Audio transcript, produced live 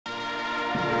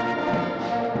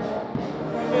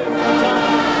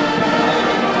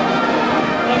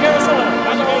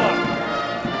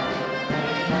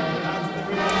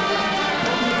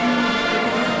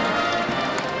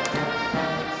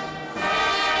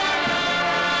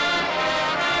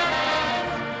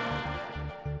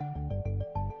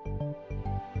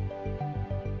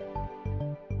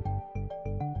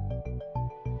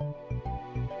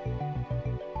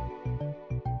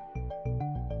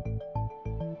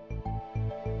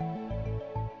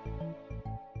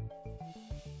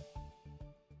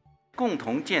共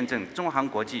同见证中航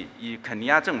国际与肯尼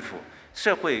亚政府、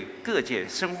社会各界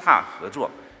深化合作，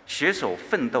携手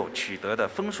奋斗取得的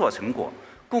丰硕成果，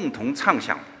共同畅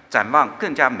想展望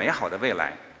更加美好的未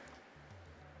来。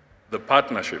The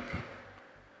partnership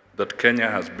that Kenya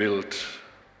has built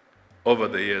over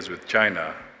the years with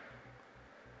China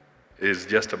is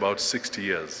just about 60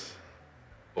 years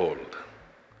old.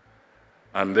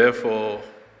 And therefore,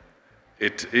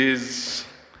 it is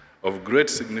of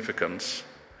great significance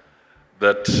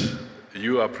that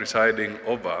you are presiding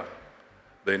over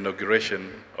the inauguration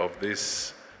of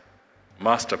this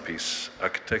masterpiece,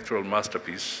 architectural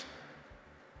masterpiece,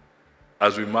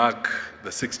 as we mark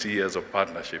the 60 years of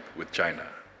partnership with China.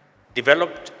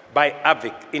 Developed by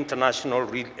AVIC International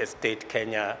Real Estate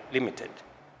Kenya Limited,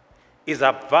 is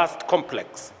a vast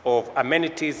complex of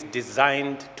amenities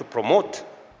designed to promote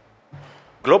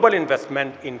global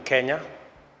investment in Kenya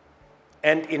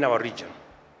and in our region.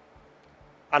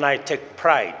 And I take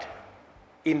pride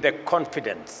in the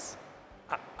confidence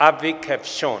AVIC have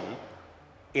shown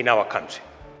in our country.